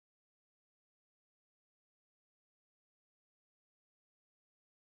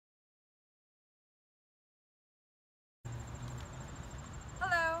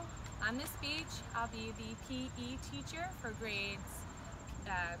I'm Miss Beach. I'll be the PE teacher for grades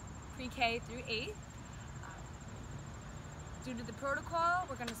pre-K through 8th. Due to the protocol,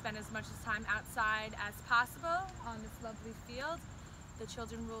 we're going to spend as much time outside as possible on this lovely field. The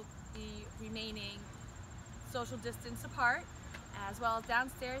children will be remaining social distance apart, as well as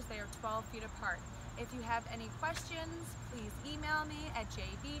downstairs they are 12 feet apart. If you have any questions, please email me at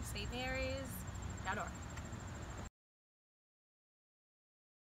jbeach@stmarys.org.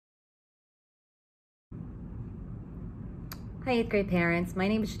 Hi 8th grade parents, my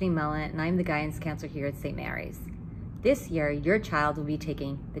name is Janine Mullen and I'm the guidance counselor here at St. Mary's. This year, your child will be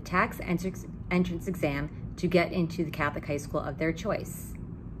taking the tax entrance exam to get into the Catholic high school of their choice.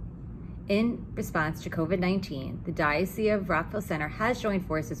 In response to COVID-19, the Diocese of Rockville Centre has joined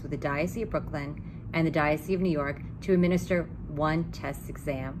forces with the Diocese of Brooklyn and the Diocese of New York to administer one test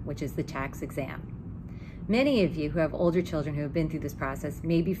exam, which is the tax exam. Many of you who have older children who have been through this process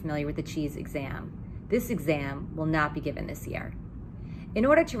may be familiar with the CHEES exam. This exam will not be given this year. In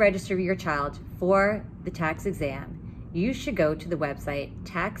order to register your child for the tax exam, you should go to the website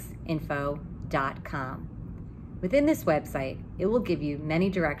taxinfo.com. Within this website, it will give you many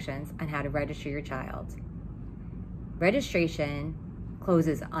directions on how to register your child. Registration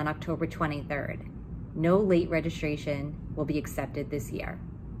closes on October 23rd. No late registration will be accepted this year.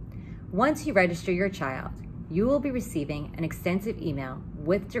 Once you register your child, you will be receiving an extensive email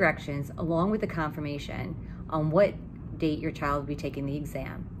with directions along with a confirmation on what date your child will be taking the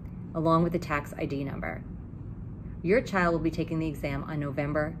exam, along with the tax ID number. Your child will be taking the exam on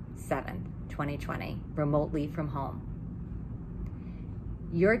November 7th, 2020, remotely from home.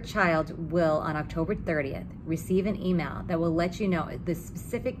 Your child will, on October 30th, receive an email that will let you know the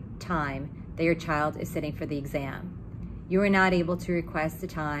specific time that your child is sitting for the exam. You are not able to request a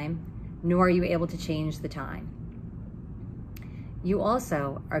time, nor are you able to change the time. You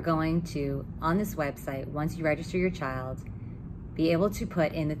also are going to, on this website, once you register your child, be able to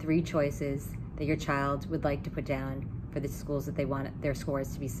put in the 3 choices that your child would like to put down for the schools that they want their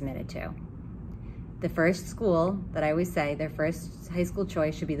scores to be submitted to. The first school that I always say, their first high school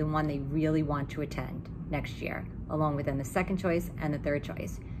choice should be the one they really want to attend next year, along with then the second choice and the third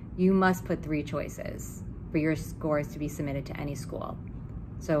choice. You must put 3 choices for your scores to be submitted to any school.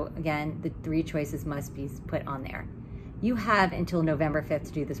 So again, the 3 choices must be put on there. You have until November 5th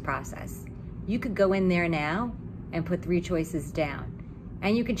to do this process. You could go in there now and put 3 choices down.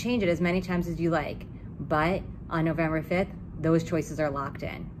 And you can change it as many times as you like, but on November 5th, those choices are locked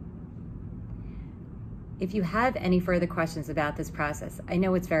in. If you have any further questions about this process, I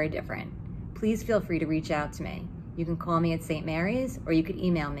know it's very different. Please feel free to reach out to me. You can call me at St. Mary's or you could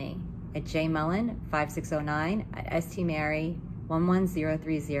email me at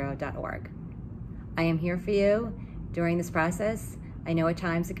jmullen5609@stmary11030.org. I am here for you during this process. I know at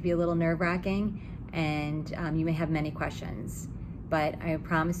times it can be a little nerve-wracking and you may have many questions, but I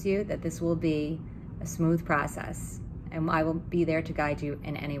promise you that this will be a smooth process and I will be there to guide you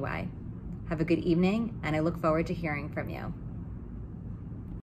in any way. Have a good evening and I look forward to hearing from you.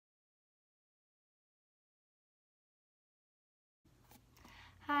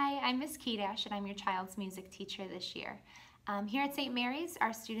 Hi, I'm Miss Kedash and I'm your child's music teacher this year. Here at St. Mary's,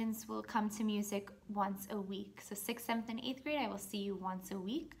 our students will come to music once a week. So 6th, 7th, and 8th grade, I will see you once a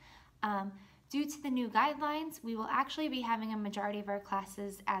week. Due to the new guidelines, we will actually be having a majority of our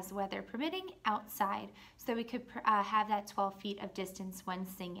classes, as weather permitting, outside so that we could have that 12 feet of distance when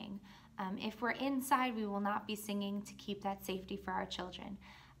singing. If we're inside, we will not be singing to keep that safety for our children.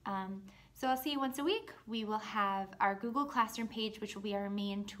 So I'll see you once a week. We will have our Google Classroom page, which will be our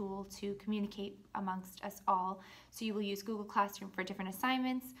main tool to communicate amongst us all. So you will use Google Classroom for different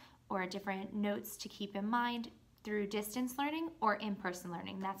assignments or different notes to keep in mind through distance learning or in-person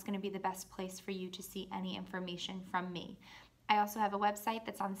learning. That's going to be the best place for you to see any information from me. I also have a website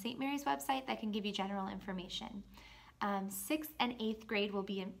that's on St. Mary's website that can give you general information. 6th and 8th grade will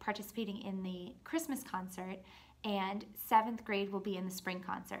be participating in the Christmas concert, and 7th grade will be in the spring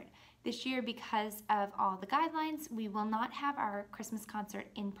concert. This year, because of all the guidelines, we will not have our Christmas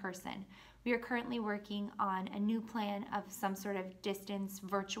concert in person. We are currently working on a new plan of some sort of distance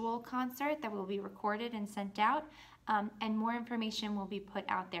virtual concert that will be recorded and sent out, and more information will be put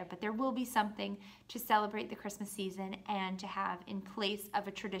out there. But there will be something to celebrate the Christmas season and to have in place of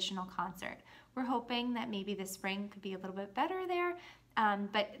a traditional concert. We're hoping that maybe this spring could be a little bit better there,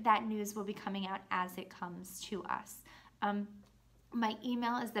 but that news will be coming out as it comes to us. My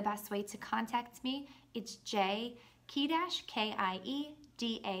email is the best way to contact me. It's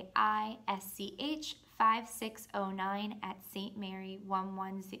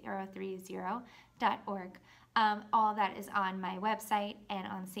All that is on my website and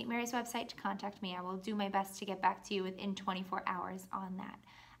on St. Mary's website to contact me. I will do my best to get back to you within 24 hours on that.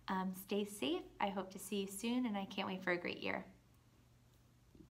 Stay safe. I hope to see you soon, and I can't wait for a great year.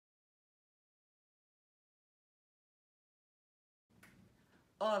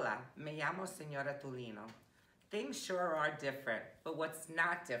 Hola, me llamo Señora Tulino. Things sure are different, but what's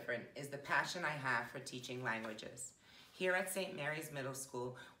not different is the passion I have for teaching languages. Here at St. Mary's Middle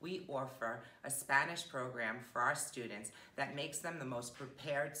School, we offer a Spanish program for our students that makes them the most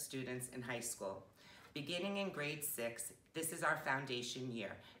prepared students in high school. Beginning in grade 6, this is our foundation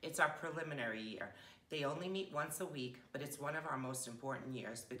year. It's our preliminary year. They only meet once a week, but it's one of our most important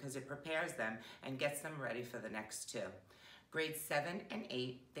years because it prepares them and gets them ready for the next 2. Grades 7 and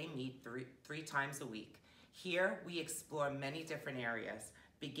 8, they meet three times a week. Here, we explore many different areas,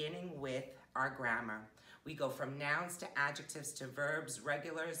 beginning with our grammar. We go from nouns to adjectives to verbs,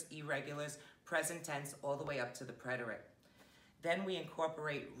 regulars, irregulars, present tense, all the way up to the preterite. Then we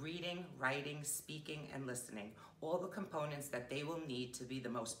incorporate reading, writing, speaking, and listening, all the components that they will need to be the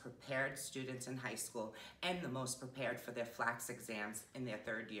most prepared students in high school and the most prepared for their FLACS exams in their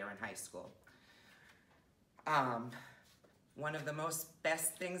 3rd year in high school. One of the most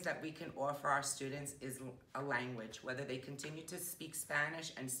best things that we can offer our students is a language. Whether they continue to speak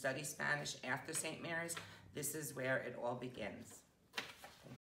Spanish and study Spanish after St. Mary's, this is where it all begins.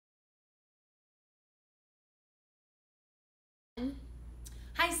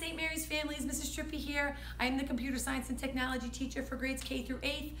 Hi St. Mary's families, Mrs. Trippi here. I am the computer science and technology teacher for grades K through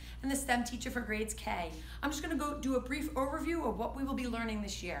 8th and the STEM teacher for grades K. I'm just going to go do a brief overview of what we will be learning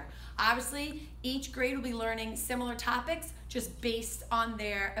this year. Obviously, each grade will be learning similar topics just based on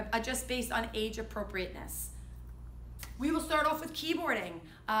age appropriateness. We will start off with keyboarding.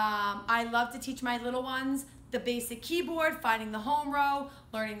 I love to teach my little ones the basic keyboard, finding the home row,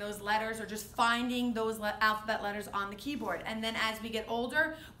 learning those letters, or just finding those alphabet letters on the keyboard. And then as we get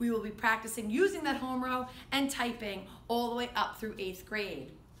older, we will be practicing using that home row and typing all the way up through 8th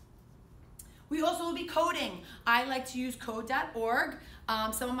grade. We also will be coding. I like to use code.org.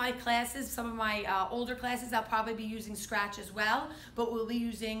 Some of my classes, some of my older classes, I'll probably be using Scratch as well, but we'll be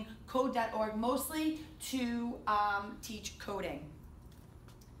using code.org mostly to teach coding.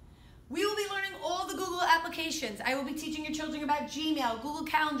 We will be learning all the Google applications. I will be teaching your children about Gmail, Google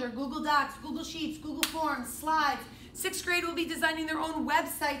Calendar, Google Docs, Google Sheets, Google Forms, Slides. 6th grade will be designing their own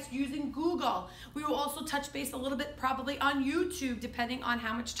websites using Google. We will also touch base a little bit probably on YouTube, depending on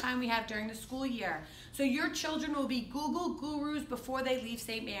how much time we have during the school year. So your children will be Google gurus before they leave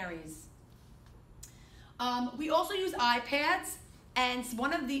St. Mary's. We also use iPads. And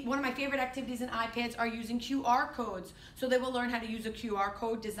one of my favorite activities in iPads are using QR codes. So they will learn how to use a QR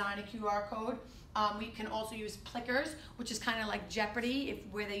code, design a QR code. We can also use Plickers, which is kind of like Jeopardy,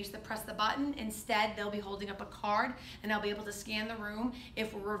 where they used to press the button. Instead, they'll be holding up a card, and they'll be able to scan the room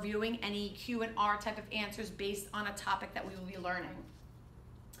if we're reviewing any Q&R type of answers based on a topic that we will be learning.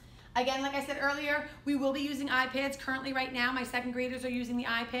 Again, like I said earlier, we will be using iPads. Currently, right now, my 2nd graders are using the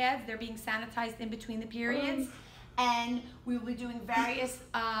iPads. They're being sanitized in between the periods. And we will be doing various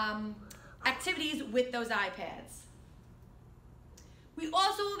activities with those iPads. We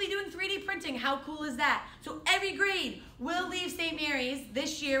also will be doing 3D printing. How cool is that? So every grade will leave St. Mary's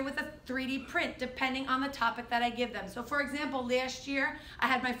this year with a 3D print, depending on the topic that I give them. So for example, last year, I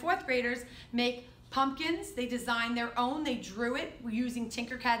had my 4th graders make pumpkins. They designed their own. They drew it using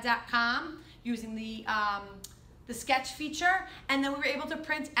Tinkercad.com, using the sketch feature, and then we were able to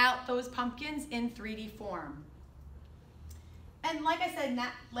print out those pumpkins in 3D form. And like I said,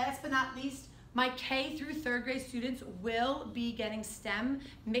 last but not least, my K through 3rd grade students will be getting STEM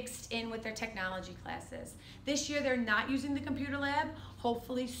mixed in with their technology classes. This year they're not using the computer lab.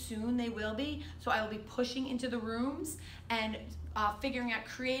 Hopefully soon they will be. So I will be pushing into the rooms and figuring out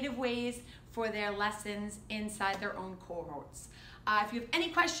creative ways for their lessons inside their own cohorts. If you have any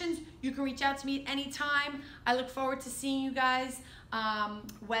questions, you can reach out to me at any time. I look forward to seeing you guys,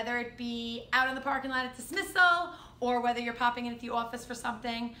 whether it be out in the parking lot at dismissal or whether you're popping in at the office for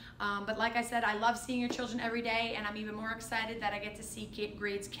something. But like I said, I love seeing your children every day, and I'm even more excited that I get to see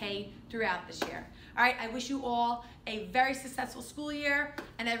grades K throughout this year. All right, I wish you all a very successful school year,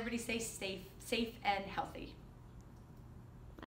 and everybody stay safe and healthy.